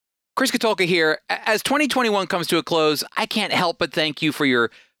Chris Katulka here. As 2021 comes to a close, I can't help but thank you for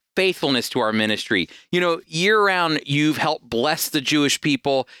your faithfulness to our ministry. Year-round, you've helped bless the Jewish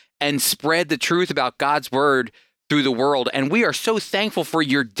people and spread the truth about God's word through the world. And we are so thankful for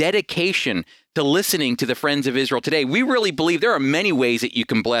your dedication to listening to the Friends of Israel today. We really believe there are many ways that you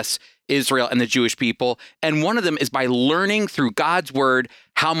can bless Israel and the Jewish people. And one of them is by learning through God's word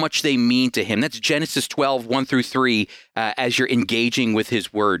how much they mean to him. That's Genesis 12, 1 through 3, as you're engaging with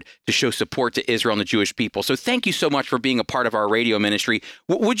his word to show support to Israel and the Jewish people. So thank you so much for being a part of our radio ministry.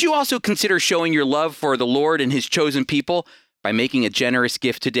 Would you also consider showing your love for the Lord and his chosen people by making a generous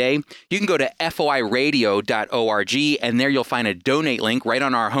gift today? You can go to foiradio.org, and there you'll find a donate link right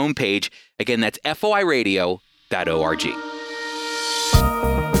on our homepage. Again, that's foiradio.org.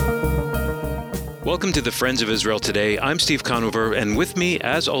 Welcome to the Friends of Israel Today. I'm Steve Conover, and with me,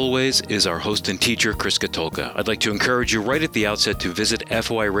 as always, is our host and teacher, Chris Katulka. I'd like to encourage you right at the outset to visit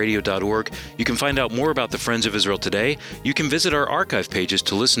foiradio.org. You can find out more about the Friends of Israel Today. You can visit our archive pages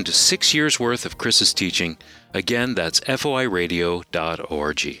to listen to 6 years' worth of Chris's teaching. Again, that's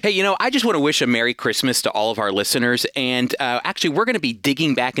foiradio.org. Hey, I just want to wish a Merry Christmas to all of our listeners. And actually, we're going to be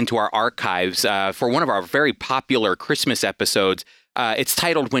digging back into our archives for one of our very popular Christmas episodes. It's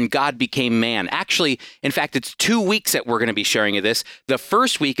titled When God Became Man. Actually, in fact, it's 2 weeks that we're going to be sharing of this. The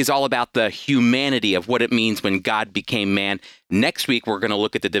first week is all about the humanity of what it means when God became man. Next week, we're going to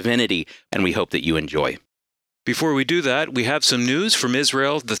look at the divinity, and we hope that you enjoy. Before we do that, we have some news from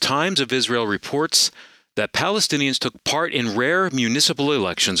Israel. The Times of Israel reports that Palestinians took part in rare municipal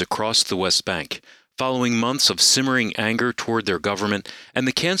elections across the West Bank, following months of simmering anger toward their government and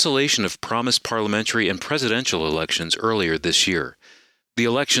the cancellation of promised parliamentary and presidential elections earlier this year. The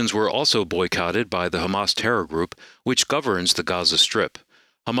elections were also boycotted by the Hamas terror group, which governs the Gaza Strip.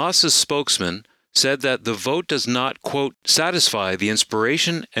 Hamas's spokesman said that the vote does not, quote, satisfy the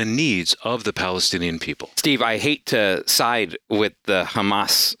inspiration and needs of the Palestinian people. Steve, I hate to side with the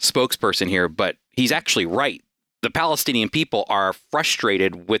Hamas spokesperson here, but he's actually right. The Palestinian people are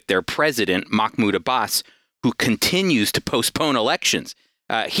frustrated with their president, Mahmoud Abbas, who continues to postpone elections.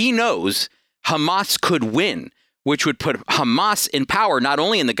 He knows Hamas could win, which would put Hamas in power not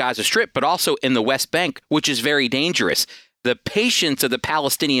only in the Gaza Strip, but also in the West Bank, which is very dangerous. The patience of the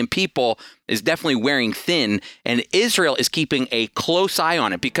Palestinian people is definitely wearing thin, and Israel is keeping a close eye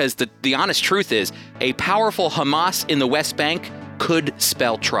on it because the honest truth is a powerful Hamas in the West Bank could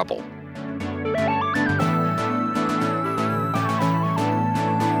spell trouble.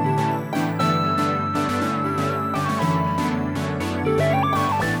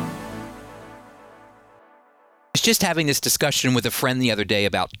 Just having this discussion with a friend the other day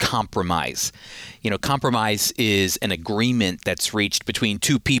about compromise. Compromise is an agreement that's reached between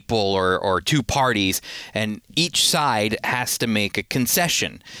two people or two parties, and each side has to make a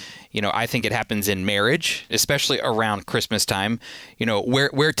concession. I think it happens in marriage, especially around Christmas time.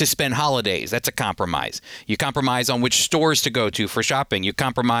 Where to spend holidays, that's a compromise. You compromise on which stores to go to for shopping. You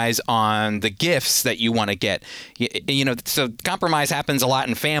compromise on the gifts that you want to get. So compromise happens a lot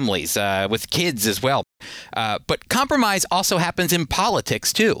in families, with kids as well. But compromise also happens in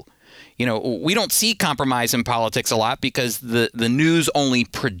politics, too. We don't see compromise in politics a lot because the news only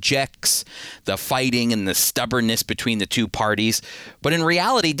projects the fighting and the stubbornness between the two parties. But in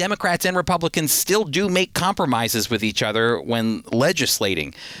reality, Democrats and Republicans still do make compromises with each other when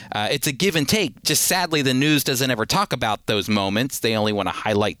legislating. It's a give and take. Just sadly, the news doesn't ever talk about those moments. They only want to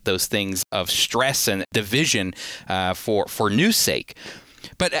highlight those things of stress and division for news sake.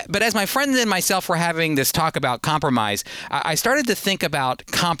 But as my friend and myself were having this talk about compromise, I started to think about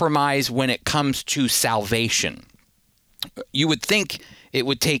compromise when it comes to salvation. You would think it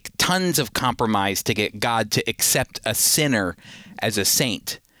would take tons of compromise to get God to accept a sinner as a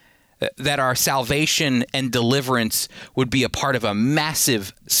saint, that our salvation and deliverance would be a part of a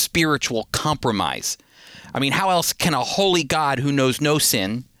massive spiritual compromise. I mean, how else can a holy God who knows no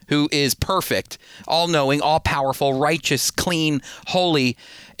sin, who is perfect, all-knowing, all-powerful, righteous, clean, holy,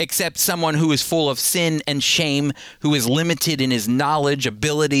 except someone who is full of sin and shame, who is limited in his knowledge,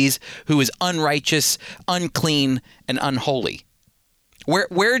 abilities, who is unrighteous, unclean, and unholy?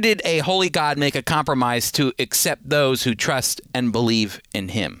 Where did a holy God make a compromise to accept those who trust and believe in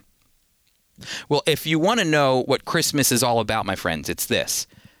him? Well, if you want to know what Christmas is all about, my friends, it's this.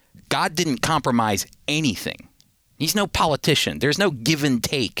 God didn't compromise anything. He's no politician. There's no give and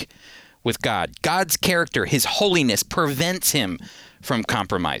take with God. God's character, his holiness, prevents him from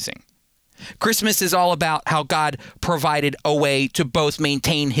compromising. Christmas is all about how God provided a way to both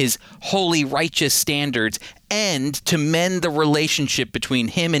maintain his holy, righteous standards and to mend the relationship between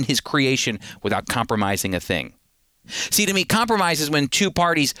him and his creation without compromising a thing. See, to me, compromise is when two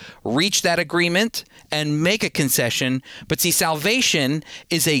parties reach that agreement and make a concession. But see, salvation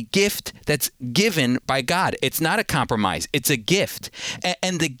is a gift that's given by God. It's not a compromise. It's a gift.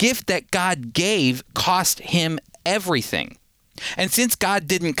 And the gift that God gave cost him everything. And since God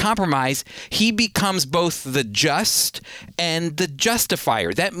didn't compromise, he becomes both the just and the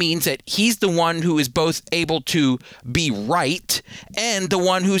justifier. That means that he's the one who is both able to be right and the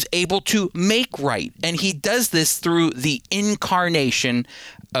one who's able to make right. And he does this through the incarnation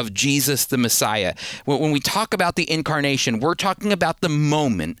of Jesus the Messiah. When we talk about the incarnation, we're talking about the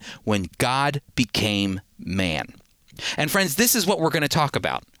moment when God became man. And friends, this is what we're going to talk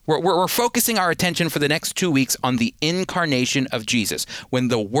about. We're focusing our attention for the next 2 weeks on the incarnation of Jesus, when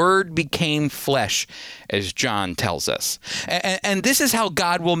the Word became flesh, as John tells us. And this is how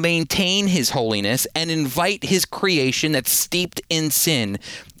God will maintain his holiness and invite his creation that's steeped in sin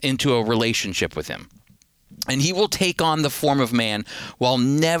into a relationship with him. And he will take on the form of man while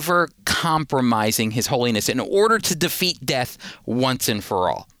never compromising his holiness in order to defeat death once and for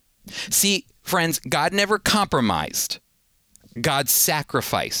all. See, friends, God never compromised. God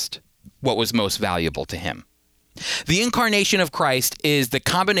sacrificed what was most valuable to him. The incarnation of Christ is the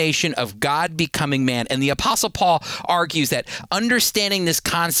combination of God becoming man. And the Apostle Paul argues that understanding this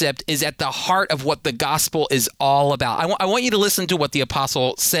concept is at the heart of what the gospel is all about. I want you to listen to what the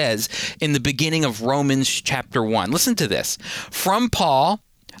apostle says in the beginning of Romans chapter 1. Listen to this. From Paul,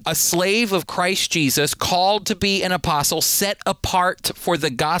 a slave of Christ Jesus, called to be an apostle, set apart for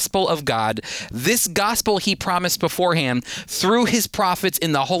the gospel of God. This gospel he promised beforehand through his prophets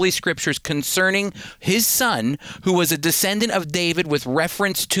in the Holy Scriptures concerning his son, who was a descendant of David with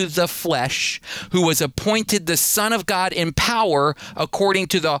reference to the flesh, who was appointed the Son of God in power according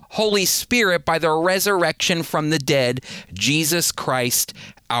to the Holy Spirit by the resurrection from the dead, Jesus Christ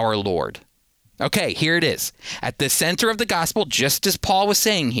our Lord. Okay, here it is. At the center of the gospel, just as Paul was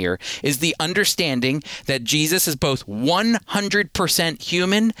saying here, is the understanding that Jesus is both 100%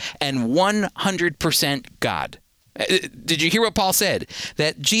 human and 100% God. Did you hear what Paul said?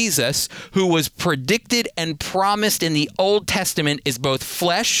 That Jesus, who was predicted and promised in the Old Testament, is both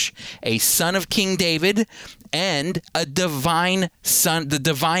flesh, a son of King David, and a divine son, the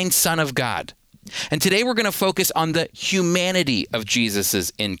divine Son of God. And today we're going to focus on the humanity of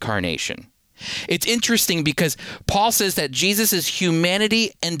Jesus' incarnation. It's interesting because Paul says that Jesus' humanity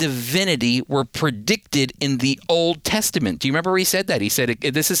and divinity were predicted in the Old Testament. Do you remember where he said that? He said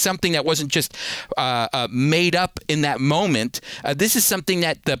this is something that wasn't just made up in that moment. This is something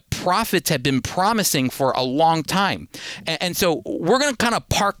that the prophets had been promising for a long time. And so we're going to kind of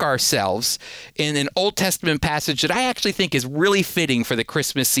park ourselves in an Old Testament passage that I actually think is really fitting for the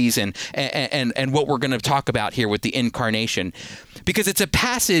Christmas season and what we're going to talk about here with the incarnation. Because it's a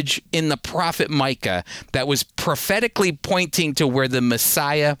passage in the prophet Micah that was prophetically pointing to where the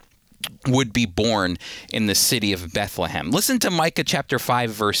Messiah would be born in the city of Bethlehem. Listen to Micah chapter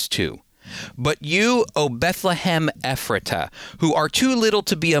 5, verse 2. But you, O Bethlehem Ephratah, who are too little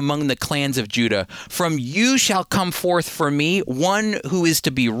to be among the clans of Judah, from you shall come forth for me one who is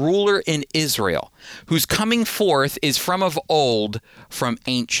to be ruler in Israel, whose coming forth is from of old, from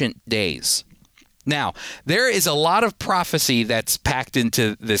ancient days. Now, there is a lot of prophecy that's packed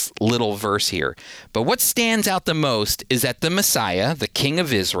into this little verse here. But what stands out the most is that the Messiah, the King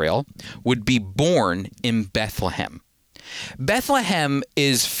of Israel, would be born in Bethlehem. Bethlehem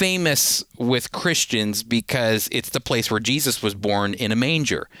is famous with Christians because it's the place where Jesus was born in a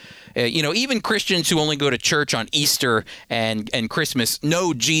manger. Even Christians who only go to church on Easter and Christmas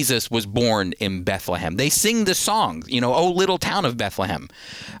know Jesus was born in Bethlehem. They sing the song, "O little town of Bethlehem."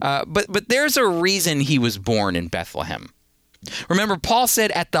 But there's a reason he was born in Bethlehem. Remember, Paul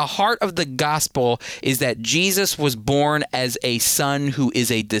said at the heart of the gospel is that Jesus was born as a son who is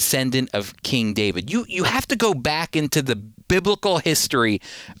a descendant of King David. You have to go back into the biblical history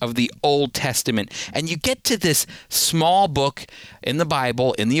of the Old Testament, and you get to this small book in the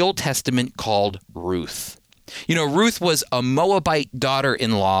Bible, in the Old Testament, called Ruth. Ruth was a Moabite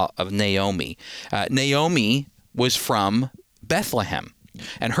daughter-in-law of Naomi. Naomi was from Bethlehem.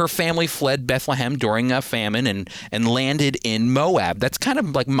 And her family fled Bethlehem during a famine and landed in Moab. That's kind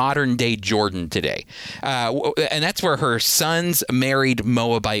of like modern-day Jordan today. And that's where her sons married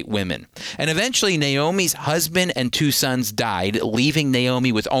Moabite women. And eventually, Naomi's husband and 2 sons died, leaving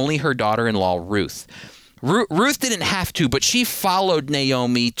Naomi with only her daughter-in-law, Ruth. Ruth didn't have to, but she followed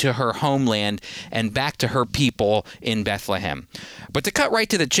Naomi to her homeland and back to her people in Bethlehem. But to cut right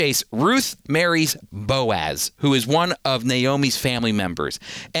to the chase, Ruth marries Boaz, who is one of Naomi's family members.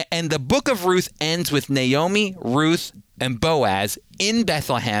 And the book of Ruth ends with Naomi, Ruth, and Boaz in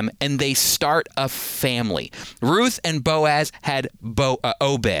Bethlehem, and they start a family. Ruth and Boaz had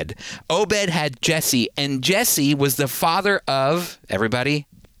Obed. Obed had Jesse, and Jesse was the father of, everybody,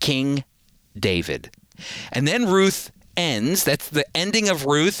 King David. And then Ruth ends. That's the ending of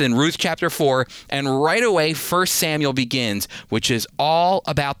Ruth in Ruth chapter 4. And right away, 1 Samuel begins, which is all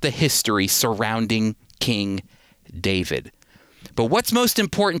about the history surrounding King David. But what's most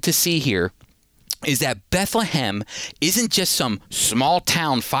important to see here is that Bethlehem isn't just some small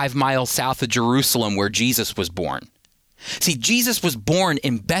town 5 miles south of Jerusalem where Jesus was born. See, Jesus was born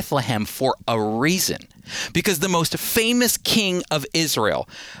in Bethlehem for a reason, because the most famous king of Israel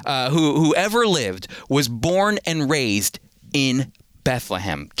who ever lived was born and raised in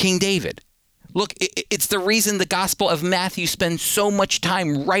Bethlehem, King David. Look, it's the reason the Gospel of Matthew spends so much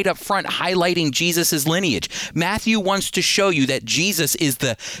time right up front highlighting Jesus' lineage. Matthew wants to show you that Jesus is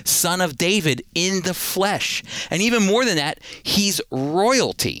the son of David in the flesh. And even more than that, he's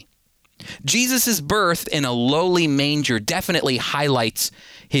royalty. Jesus' birth in a lowly manger definitely highlights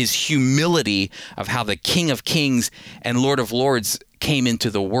his humility of how the King of Kings and Lord of Lords came into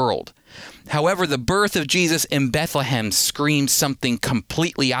the world. However, the birth of Jesus in Bethlehem screams something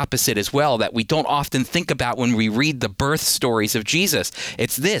completely opposite as well that we don't often think about when we read the birth stories of Jesus.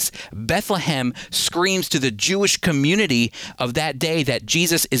 It's this: Bethlehem screams to the Jewish community of that day that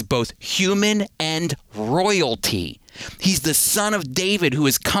Jesus is both human and royalty. He's the son of David who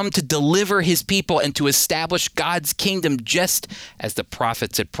has come to deliver his people and to establish God's kingdom just as the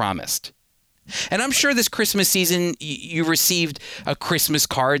prophets had promised. And I'm sure this Christmas season you received a Christmas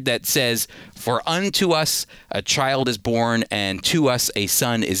card that says, "For unto us a child is born, and to us a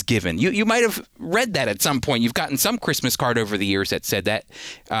son is given." You might have read that at some point. You've gotten some Christmas card over the years that said that.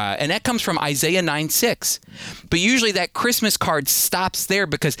 And that comes from Isaiah 9:6. But usually that Christmas card stops there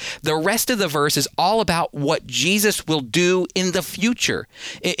because the rest of the verse is all about what Jesus will do in the future.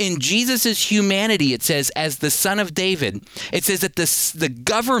 In Jesus' humanity, it says, as the son of David, it says that the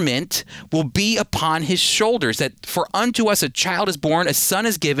government will be upon his shoulders, that for unto us a child is born, a son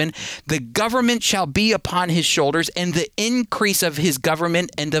is given, the government shall be upon his shoulders, and the increase of his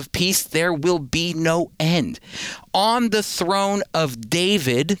government and of peace there will be no end. On the throne of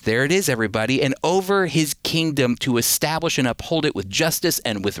David, there it is, everybody, and over his kingdom to establish and uphold it with justice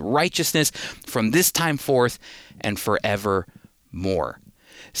and with righteousness from this time forth and forevermore.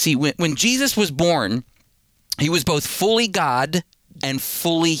 See, when Jesus was born, he was both fully God and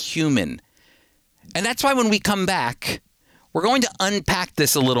fully human. And that's why when we come back, we're going to unpack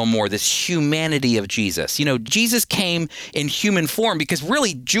this a little more, this humanity of Jesus. You know, Jesus came in human form because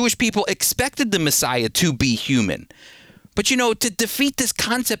really Jewish people expected the Messiah to be human. But, you know, to defeat this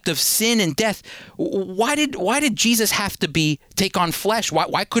concept of sin and death, why did Jesus have to take on flesh?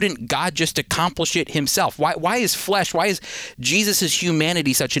 Why couldn't God just accomplish it himself? Why is flesh? Why is Jesus'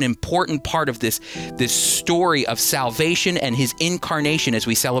 humanity such an important part of this story of salvation and his incarnation as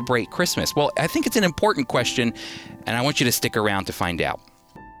we celebrate Christmas? Well, I think it's an important question, and I want you to stick around to find out.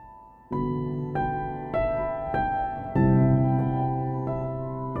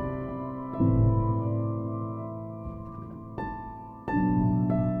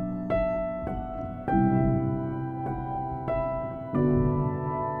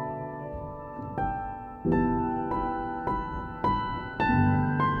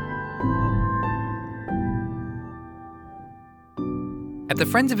 At the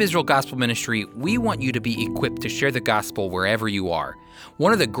Friends of Israel Gospel Ministry, we want you to be equipped to share the gospel wherever you are.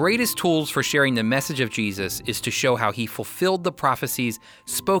 One of the greatest tools for sharing the message of Jesus is to show how he fulfilled the prophecies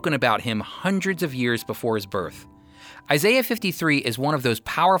spoken about him hundreds of years before his birth. Isaiah 53 is one of those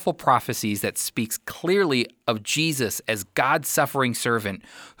powerful prophecies that speaks clearly of Jesus as God's suffering servant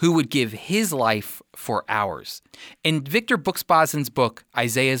who would give his life for ours. In Victor Buxbazen's book,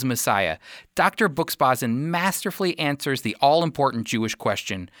 Isaiah's Messiah, Dr. Buxbazen masterfully answers the all-important Jewish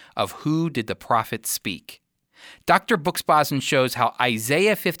question of who did the prophet speak. Dr. Buxbazen shows how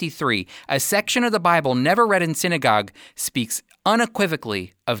Isaiah 53, a section of the Bible never read in synagogue, speaks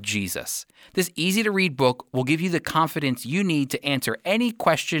unequivocally of Jesus. This easy-to-read book will give you the confidence you need to answer any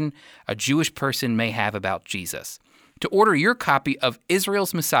question a Jewish person may have about Jesus. To order your copy of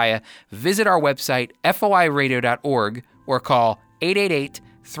Israel's Messiah, visit our website, foiradio.org, or call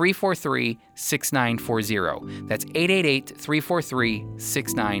 888-343-6940. That's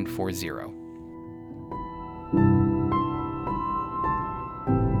 888-343-6940.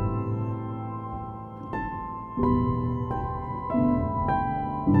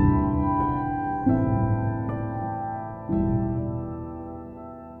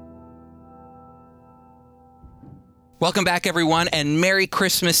 Welcome back, everyone, and Merry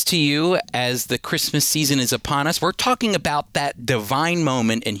Christmas to you as the Christmas season is upon us. We're talking about that divine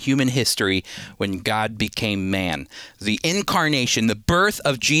moment in human history when God became man, the incarnation, the birth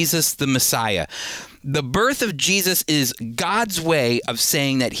of Jesus the Messiah. The birth of Jesus is God's way of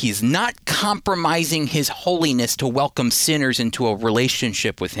saying that he's not compromising his holiness to welcome sinners into a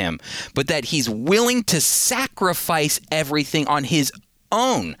relationship with him, but that he's willing to sacrifice everything on his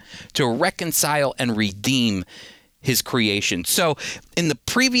own to reconcile and redeem his creation. So in the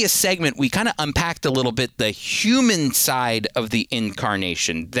previous segment, we kind of unpacked a little bit the human side of the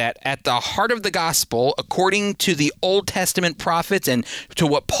incarnation, that at the heart of the gospel, according to the Old Testament prophets and to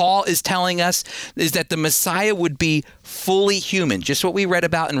what Paul is telling us, is that the Messiah would be fully human, just what we read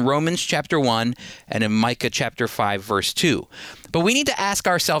about in Romans chapter 1 and in Micah chapter 5, verse 2. But we need to ask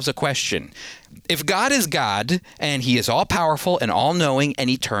ourselves a question. If God is God and he is all-powerful and all-knowing and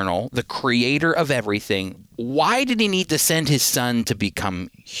eternal, the creator of everything, why did he need to send his son to become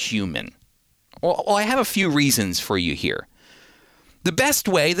human? Well, I have a few reasons for you here. The best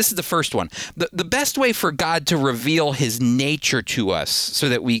way, this is the first one, the best way for God to reveal his nature to us so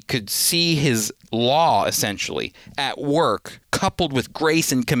that we could see his law, essentially, at work, coupled with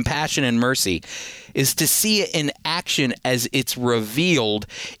grace and compassion and mercy, is to see it in action as it's revealed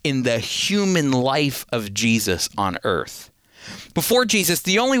in the human life of Jesus on earth. Before Jesus,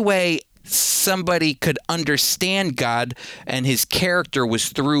 the only way somebody could understand God and his character was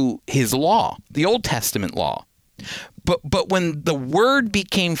through his law, the Old Testament law. But when the Word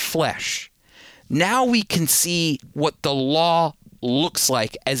became flesh, now we can see what the law looks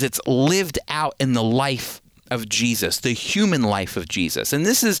like as it's lived out in the life of Jesus, the human life of Jesus. And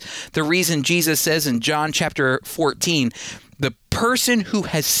this is the reason Jesus says in John chapter 14, the person who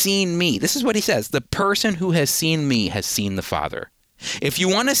has seen me, this is what he says, the person who has seen me has seen the Father. If you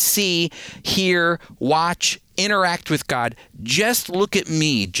want to see, hear, watch, interact with God, just look at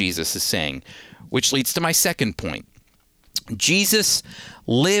me, Jesus is saying, which leads to my second point. Jesus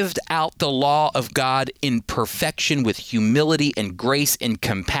lived out the law of God in perfection with humility and grace and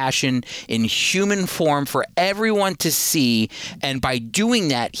compassion in human form for everyone to see. And by doing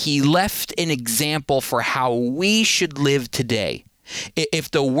that, he left an example for how we should live today. If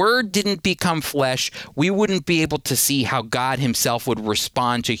the Word didn't become flesh, we wouldn't be able to see how God himself would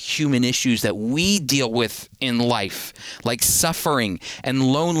respond to human issues that we deal with in life, like suffering and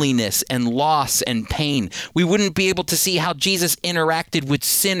loneliness and loss and pain. We wouldn't be able to see how Jesus interacted with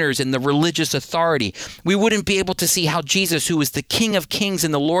sinners and the religious authority. We wouldn't be able to see how Jesus, who is the King of Kings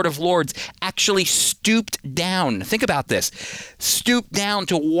and the Lord of Lords, actually stooped down. Think about this. Stooped down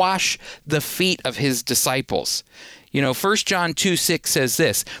to wash the feet of his disciples. You know, 1 John 2:6 says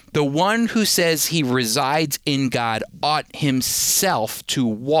this, the one who says he resides in God ought himself to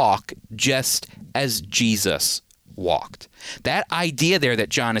walk just as Jesus walked. That idea there that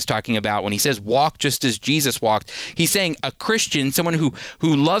John is talking about when he says walk just as Jesus walked, he's saying a Christian, someone who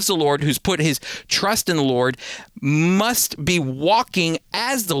loves the Lord, who's put his trust in the Lord, must be walking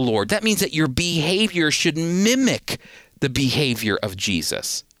as the Lord. That means that your behavior should mimic the behavior of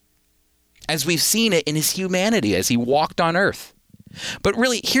Jesus, as we've seen it in his humanity as he walked on earth. But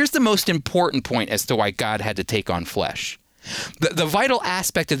really, here's the most important point as to why God had to take on flesh. The vital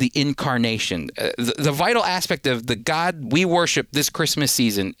aspect of the incarnation, the vital aspect of the God we worship this Christmas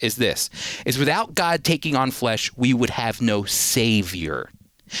season is this, is without God taking on flesh, we would have no Savior.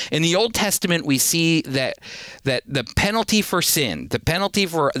 In the Old Testament, we see that the penalty for sin, the penalty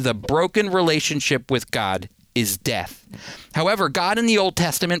for the broken relationship with God is death. However, God in the Old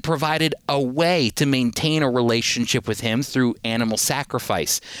Testament provided a way to maintain a relationship with him through animal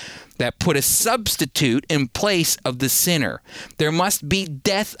sacrifice that put a substitute in place of the sinner. There must be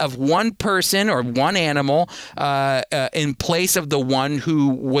death of one person or one animal in place of the one who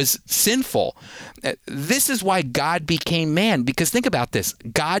was sinful. This is why God became man, because think about this.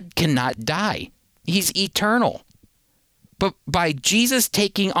 God cannot die. He's eternal. But by Jesus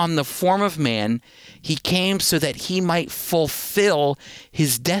taking on the form of man, he came so that he might fulfill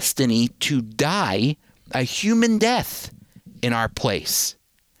his destiny to die a human death in our place.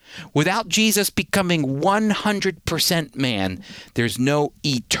 Without Jesus becoming 100% man, there's no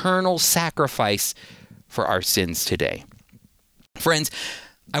eternal sacrifice for our sins today. Friends,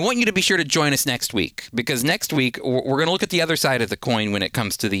 I want you to be sure to join us next week, because next week we're going to look at the other side of the coin when it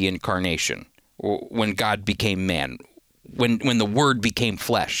comes to the incarnation, when God became man. When the Word became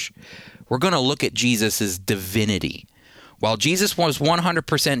flesh. We're going to look at Jesus' divinity. While Jesus was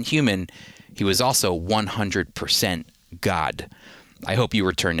 100% human, he was also 100% God. I hope you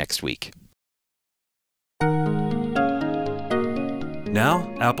return next week.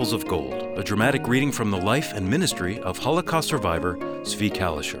 Now, Apples of Gold, a dramatic reading from the life and ministry of Holocaust survivor Zvi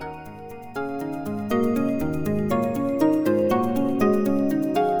Kalisher.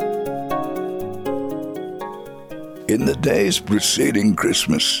 In the days preceding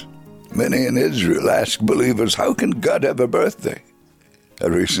Christmas, many in Israel asked believers, how can God have a birthday? I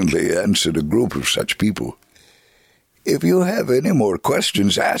recently answered a group of such people. If you have any more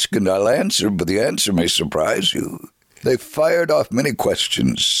questions, ask and I'll answer, but the answer may surprise you. They fired off many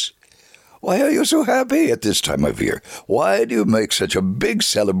questions. Why are you so happy at this time of year? Why do you make such a big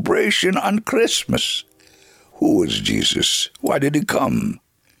celebration on Christmas? Who was Jesus? Why did he come?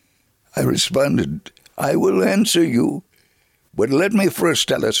 I responded, I will answer you, but let me first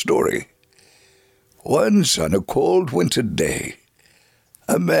tell a story. Once on a cold winter day,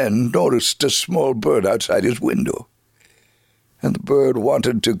 a man noticed a small bird outside his window. And the bird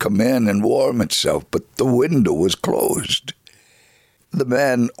wanted to come in and warm itself, but the window was closed. The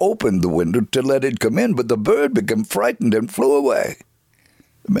man opened the window to let it come in, but the bird became frightened and flew away.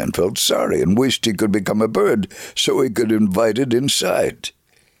 The man felt sorry and wished he could become a bird so he could invite it inside.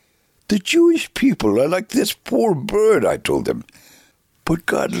 The Jewish people are like this poor bird, I told him. But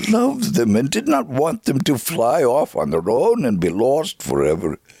God loved them and did not want them to fly off on their own and be lost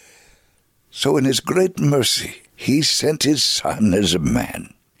forever. So in his great mercy, he sent his son as a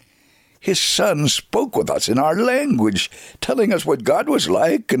man. His son spoke with us in our language, telling us what God was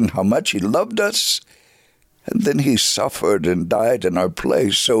like and how much he loved us. And then he suffered and died in our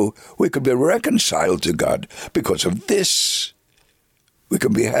place so we could be reconciled to God. Because of this, we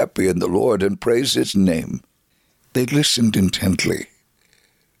can be happy in the Lord and praise his name. They listened intently.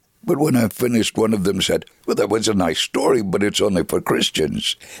 But when I finished, one of them said, well, that was a nice story, but it's only for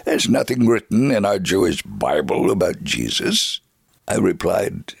Christians. There's nothing written in our Jewish Bible about Jesus. I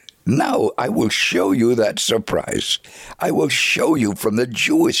replied, now I will show you that surprise. I will show you from the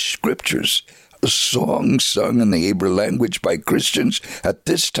Jewish scriptures a song sung in the Hebrew language by Christians at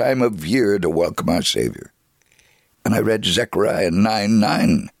this time of year to welcome our Savior. And I read Zechariah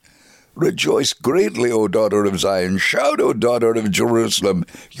 9:9. Rejoice greatly, O daughter of Zion. Shout, O daughter of Jerusalem.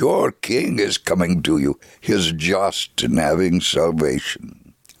 Your king is coming to you. He is just and having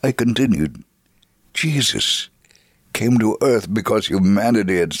salvation. I continued, Jesus came to earth because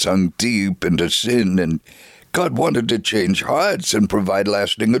humanity had sunk deep into sin, and God wanted to change hearts and provide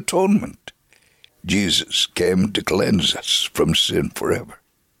lasting atonement. Jesus came to cleanse us from sin forever.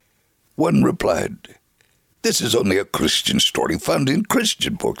 One replied, this is only a Christian story found in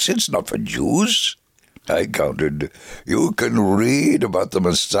Christian books. It's not for Jews. I countered, you can read about the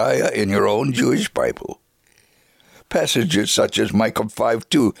Messiah in your own Jewish Bible. Passages such as Micah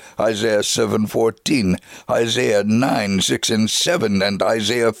 5:2, Isaiah 7:14, Isaiah 9:6 and 7, and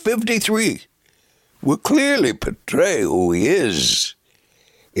Isaiah 53 will clearly portray who he is.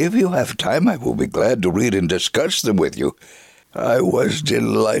 If you have time, I will be glad to read and discuss them with you. I was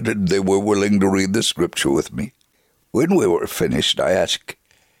delighted they were willing to read the scripture with me. When we were finished, I asked,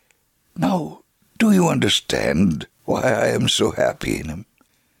 now, do you understand why I am so happy in him?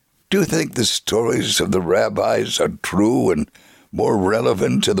 Do you think the stories of the rabbis are true and more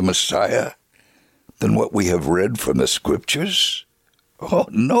relevant to the Messiah than what we have read from the scriptures? Oh,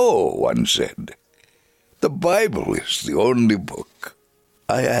 no, one said. The Bible is the only book.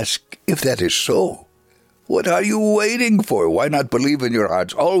 I asked, if that is so, what are you waiting for? Why not believe in your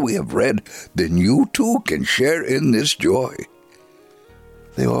hearts all we have read? Then you too can share in this joy.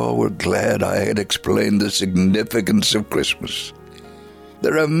 They all were glad I had explained the significance of Christmas.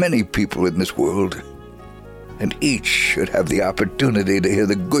 There are many people in this world, and each should have the opportunity to hear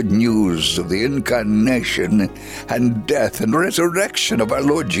the good news of the incarnation and death and resurrection of our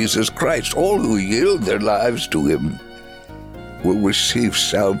Lord Jesus Christ. All who yield their lives to him will receive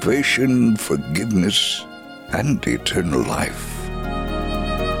salvation, forgiveness, and eternal life.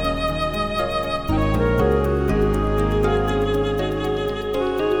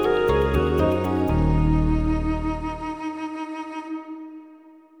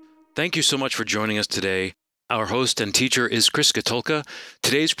 Thank you so much for joining us today. Our host and teacher is Chris Katulka.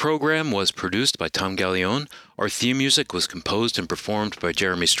 Today's program was produced by Tom Gallione. Our theme music was composed and performed by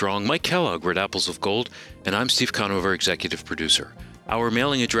Jeremy Strong. Mike Kellogg read Apples of Gold, and I'm Steve Conover, executive producer. Our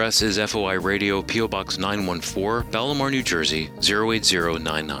mailing address is FOI Radio, P.O. Box 914, Bellamar, New Jersey,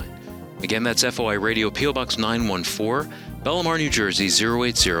 08099. Again, that's FOI Radio, P.O. Box 914, Bellamar, New Jersey,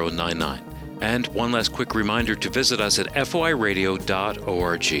 08099. And one last quick reminder to visit us at foiradio.org.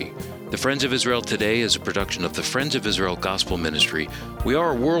 The Friends of Israel Today is a production of the Friends of Israel Gospel Ministry. We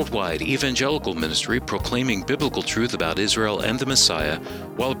are a worldwide evangelical ministry proclaiming biblical truth about Israel and the Messiah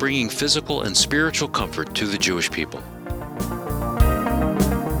while bringing physical and spiritual comfort to the Jewish people.